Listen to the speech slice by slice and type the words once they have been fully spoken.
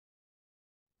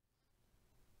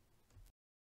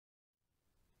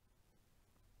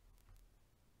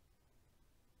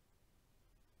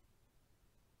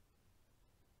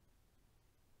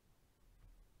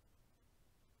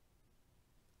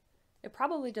It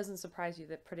probably doesn't surprise you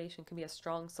that predation can be a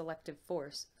strong selective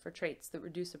force for traits that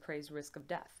reduce a prey's risk of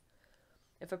death.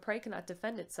 If a prey cannot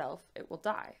defend itself, it will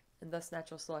die, and thus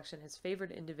natural selection has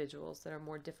favored individuals that are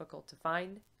more difficult to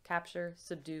find, capture,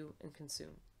 subdue, and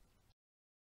consume.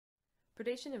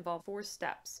 Predation involves 4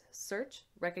 steps: search,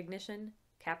 recognition,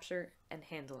 capture, and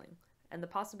handling, and the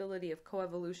possibility of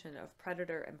coevolution of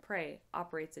predator and prey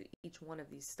operates at each one of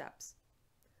these steps.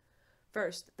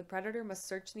 First, the predator must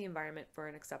search the environment for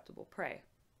an acceptable prey.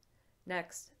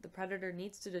 Next, the predator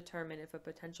needs to determine if a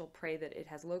potential prey that it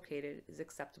has located is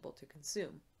acceptable to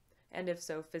consume, and if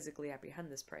so, physically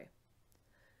apprehend this prey.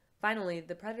 Finally,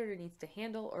 the predator needs to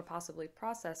handle or possibly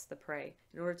process the prey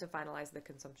in order to finalize the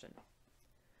consumption.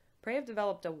 Prey have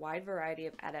developed a wide variety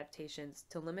of adaptations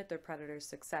to limit their predator's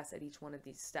success at each one of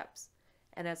these steps,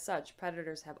 and as such,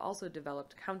 predators have also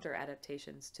developed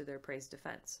counter-adaptations to their prey's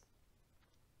defense.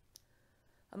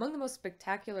 Among the most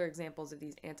spectacular examples of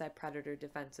these anti-predator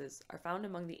defenses are found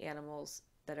among the animals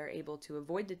that are able to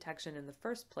avoid detection in the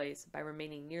first place by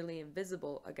remaining nearly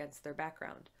invisible against their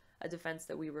background, a defense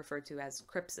that we refer to as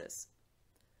crypsis.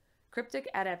 Cryptic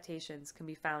adaptations can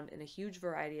be found in a huge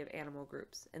variety of animal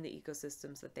groups and the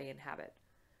ecosystems that they inhabit.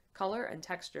 Color and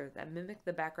texture that mimic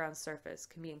the background surface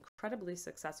can be incredibly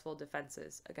successful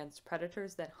defenses against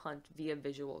predators that hunt via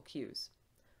visual cues.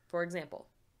 For example,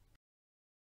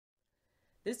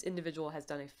 this individual has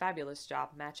done a fabulous job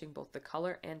matching both the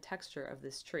color and texture of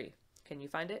this tree. Can you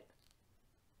find it?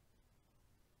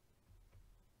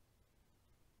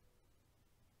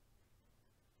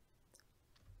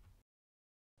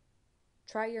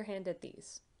 Try your hand at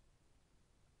these.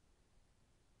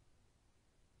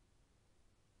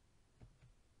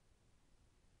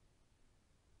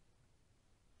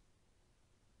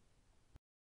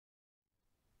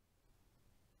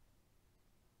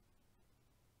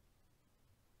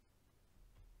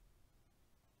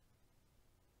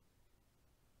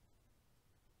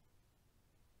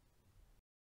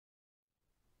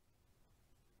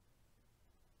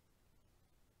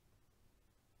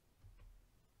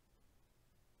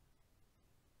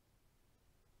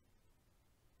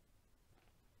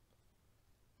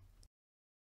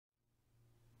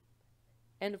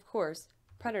 And of course,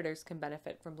 predators can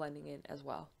benefit from blending in as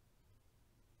well.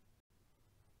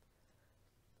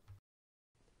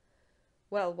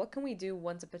 Well, what can we do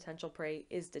once a potential prey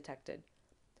is detected?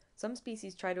 Some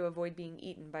species try to avoid being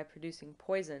eaten by producing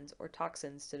poisons or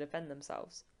toxins to defend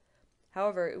themselves.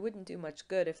 However, it wouldn't do much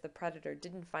good if the predator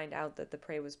didn't find out that the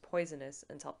prey was poisonous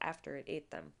until after it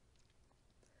ate them.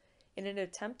 In an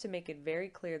attempt to make it very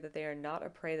clear that they are not a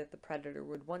prey that the predator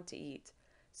would want to eat,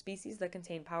 species that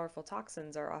contain powerful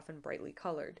toxins are often brightly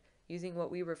colored, using what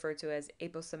we refer to as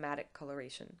aposematic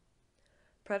coloration.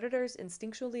 Predators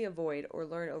instinctually avoid or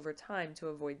learn over time to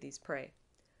avoid these prey.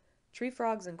 Tree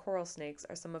frogs and coral snakes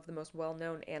are some of the most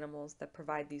well-known animals that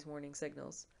provide these warning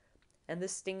signals, and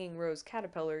this stinging rose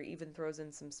caterpillar even throws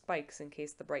in some spikes in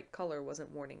case the bright color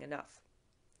wasn't warning enough.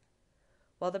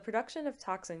 While the production of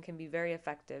toxin can be very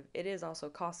effective, it is also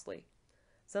costly.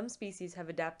 Some species have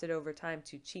adapted over time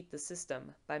to cheat the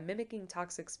system by mimicking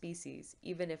toxic species,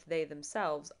 even if they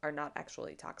themselves are not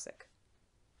actually toxic.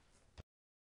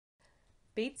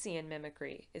 Batesian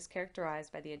mimicry is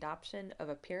characterized by the adoption of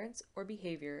appearance or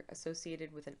behavior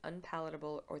associated with an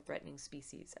unpalatable or threatening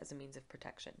species as a means of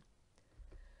protection.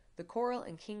 The coral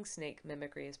and king snake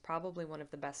mimicry is probably one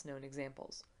of the best known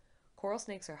examples. Coral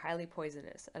snakes are highly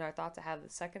poisonous and are thought to have the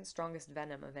second strongest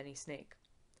venom of any snake.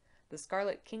 The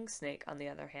scarlet king snake, on the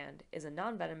other hand, is a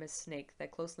non-venomous snake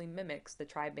that closely mimics the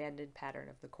tri-banded pattern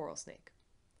of the coral snake.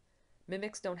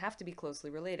 Mimics don't have to be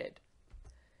closely related.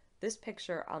 This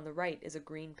picture on the right is a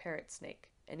green parrot snake,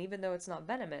 and even though it's not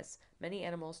venomous, many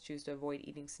animals choose to avoid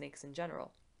eating snakes in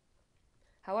general.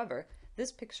 However,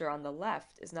 this picture on the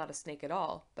left is not a snake at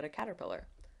all, but a caterpillar,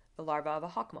 the larva of a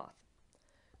hawk moth.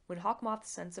 When hawk moths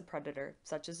sense a predator,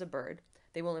 such as a bird,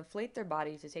 they will inflate their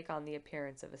body to take on the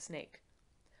appearance of a snake.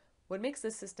 What makes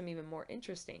this system even more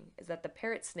interesting is that the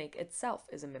parrot snake itself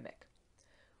is a mimic.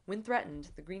 When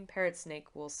threatened, the green parrot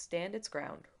snake will stand its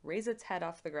ground, raise its head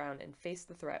off the ground, and face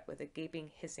the threat with a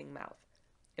gaping, hissing mouth.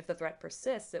 If the threat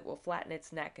persists, it will flatten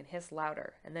its neck and hiss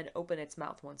louder, and then open its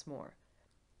mouth once more.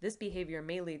 This behavior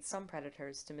may lead some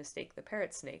predators to mistake the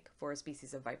parrot snake for a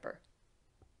species of viper.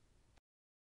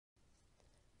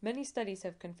 Many studies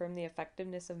have confirmed the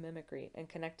effectiveness of mimicry and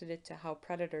connected it to how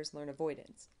predators learn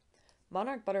avoidance.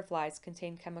 Monarch butterflies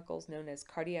contain chemicals known as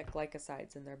cardiac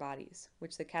glycosides in their bodies,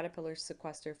 which the caterpillars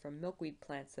sequester from milkweed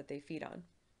plants that they feed on.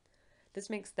 This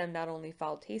makes them not only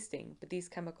foul-tasting, but these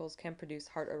chemicals can produce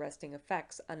heart-arresting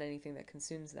effects on anything that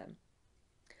consumes them.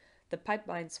 The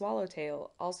pipevine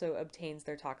swallowtail also obtains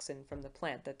their toxin from the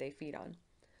plant that they feed on.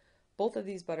 Both of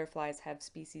these butterflies have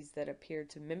species that appear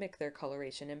to mimic their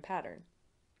coloration and pattern.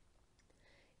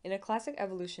 In a classic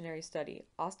evolutionary study,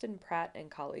 Austin Pratt and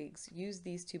colleagues used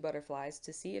these two butterflies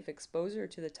to see if exposure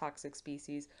to the toxic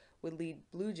species would lead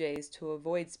blue jays to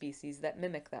avoid species that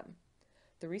mimic them.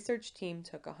 The research team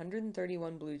took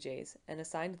 131 blue jays and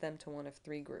assigned them to one of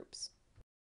three groups.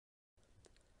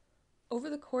 Over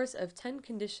the course of 10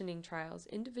 conditioning trials,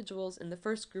 individuals in the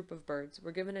first group of birds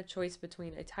were given a choice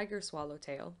between a tiger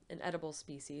swallowtail, an edible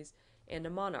species, and a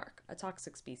monarch, a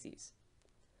toxic species.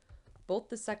 Both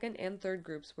the second and third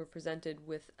groups were presented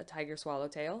with a tiger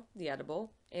swallowtail, the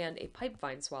edible, and a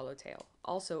pipevine swallowtail,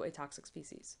 also a toxic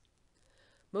species.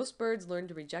 Most birds learned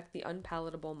to reject the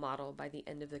unpalatable model by the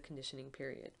end of the conditioning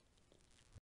period.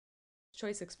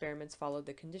 Choice experiments followed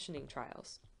the conditioning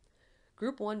trials.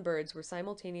 Group 1 birds were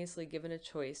simultaneously given a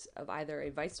choice of either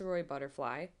a viceroy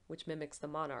butterfly, which mimics the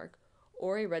monarch,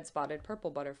 or a red-spotted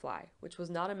purple butterfly, which was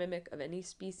not a mimic of any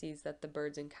species that the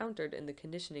birds encountered in the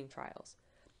conditioning trials.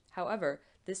 However,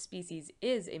 this species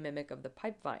is a mimic of the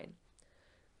pipevine.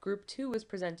 Group 2 was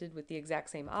presented with the exact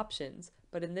same options,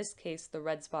 but in this case the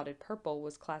red-spotted purple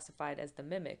was classified as the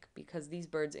mimic because these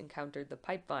birds encountered the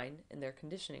pipevine in their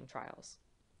conditioning trials.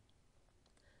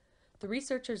 The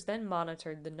researchers then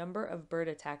monitored the number of bird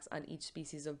attacks on each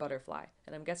species of butterfly,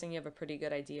 and I'm guessing you have a pretty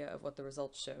good idea of what the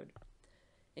results showed.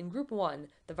 In Group 1,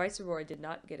 the viceroy did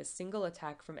not get a single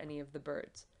attack from any of the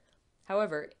birds.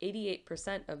 However,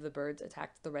 88% of the birds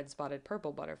attacked the red-spotted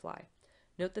purple butterfly.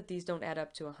 Note that these don't add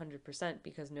up to 100%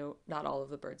 because not all of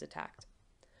the birds attacked.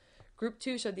 Group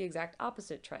 2 showed the exact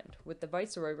opposite trend, with the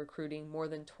viceroy recruiting more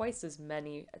than twice as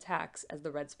many attacks as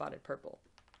the red-spotted purple.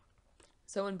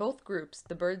 So in both groups,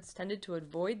 the birds tended to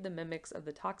avoid the mimics of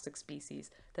the toxic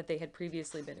species that they had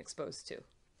previously been exposed to.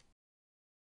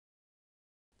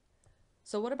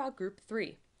 So what about Group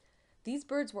 3? These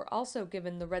birds were also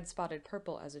given the red-spotted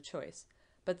purple as a choice,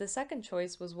 but the second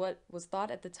choice was what was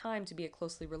thought at the time to be a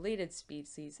closely related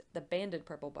species, the banded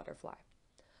purple butterfly.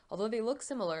 Although they look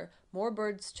similar, more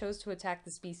birds chose to attack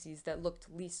the species that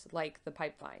looked least like the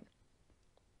pipevine.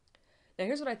 Now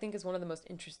here's what I think is one of the most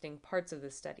interesting parts of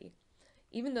this study.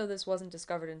 Even though this wasn't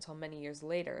discovered until many years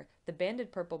later, the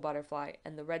banded purple butterfly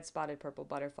and the red-spotted purple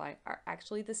butterfly are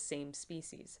actually the same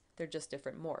species. They're just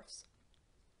different morphs.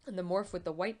 And the morph with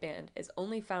the white band is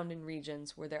only found in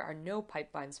regions where there are no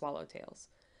pipevine swallowtails.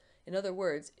 In other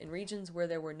words, in regions where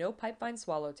there were no pipevine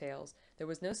swallowtails, there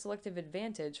was no selective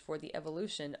advantage for the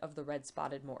evolution of the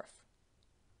red-spotted morph.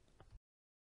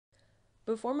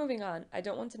 Before moving on, I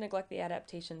don't want to neglect the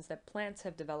adaptations that plants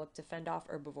have developed to fend off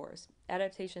herbivores,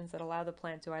 adaptations that allow the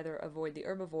plant to either avoid the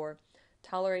herbivore,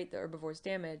 tolerate the herbivore's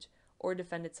damage, or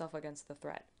defend itself against the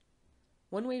threat.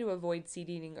 One way to avoid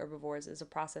seed-eating herbivores is a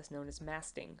process known as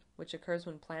masting, which occurs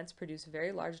when plants produce a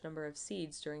very large number of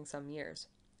seeds during some years,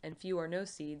 and few or no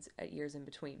seeds at years in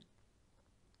between.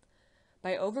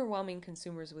 By overwhelming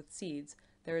consumers with seeds,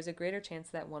 there is a greater chance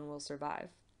that one will survive.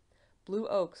 Blue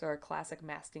oaks are a classic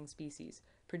masting species,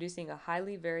 producing a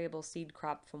highly variable seed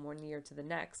crop from one year to the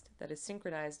next that is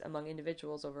synchronized among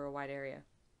individuals over a wide area.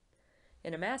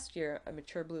 In a mast year, a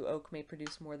mature blue oak may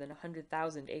produce more than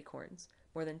 100,000 acorns,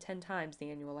 more than 10 times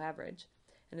the annual average,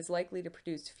 and is likely to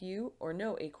produce few or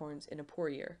no acorns in a poor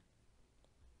year.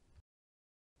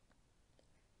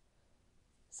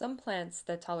 Some plants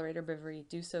that tolerate herbivory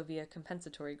do so via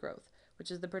compensatory growth,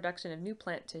 which is the production of new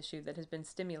plant tissue that has been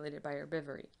stimulated by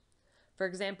herbivory. For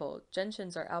example,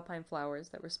 gentians are alpine flowers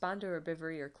that respond to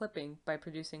herbivory or clipping by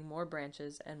producing more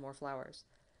branches and more flowers.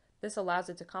 This allows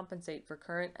it to compensate for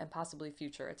current and possibly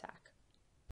future attack.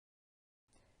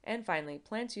 And finally,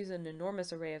 plants use an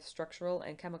enormous array of structural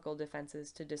and chemical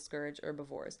defenses to discourage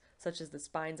herbivores, such as the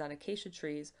spines on acacia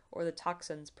trees or the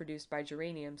toxins produced by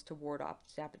geraniums to ward off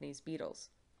Japanese beetles.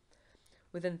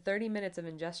 Within 30 minutes of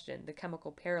ingestion, the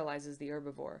chemical paralyzes the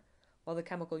herbivore. While the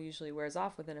chemical usually wears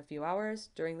off within a few hours,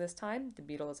 during this time, the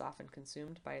beetle is often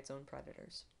consumed by its own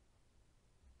predators.